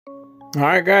All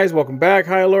right, guys, welcome back.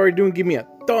 How y'all are doing? Give me a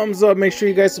thumbs up. Make sure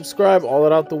you guys subscribe. All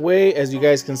that out the way. As you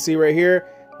guys can see right here,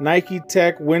 Nike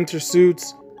Tech winter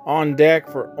suits on deck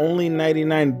for only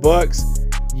 99 bucks.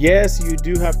 Yes, you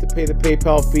do have to pay the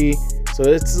PayPal fee, so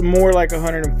it's more like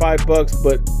 105 bucks,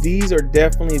 but these are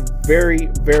definitely very,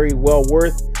 very well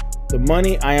worth the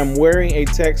money. I am wearing a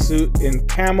tech suit in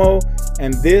camo,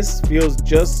 and this feels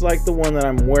just like the one that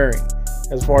I'm wearing.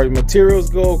 As far as materials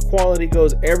go, quality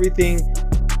goes, everything,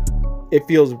 it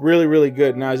feels really, really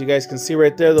good. Now, as you guys can see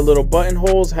right there, the little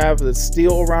buttonholes have the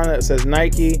steel around it that says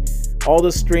Nike. All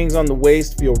the strings on the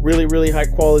waist feel really, really high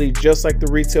quality, just like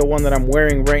the retail one that I'm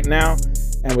wearing right now.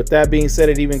 And with that being said,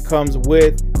 it even comes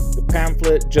with the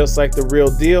pamphlet, just like the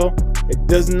real deal. It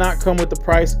does not come with the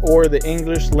price or the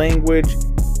English language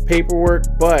paperwork,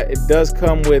 but it does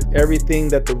come with everything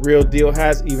that the real deal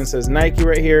has. It even says Nike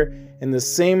right here in the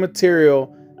same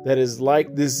material that is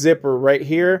like this zipper right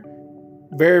here.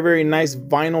 Very, very nice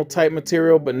vinyl type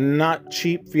material, but not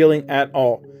cheap feeling at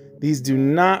all. These do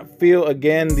not feel,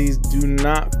 again, these do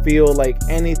not feel like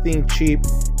anything cheap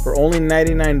for only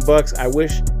 99 bucks. I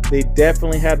wish they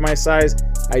definitely had my size.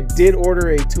 I did order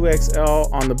a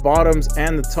 2XL on the bottoms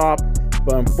and the top,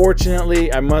 but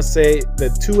unfortunately, I must say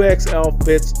the 2XL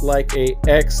fits like a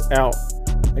XL.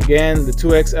 Again, the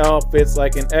 2XL fits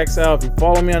like an XL. If you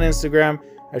follow me on Instagram,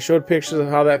 I showed pictures of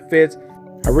how that fits.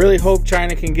 I really hope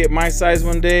China can get my size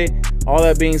one day. All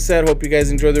that being said, hope you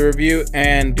guys enjoy the review,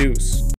 and deuce.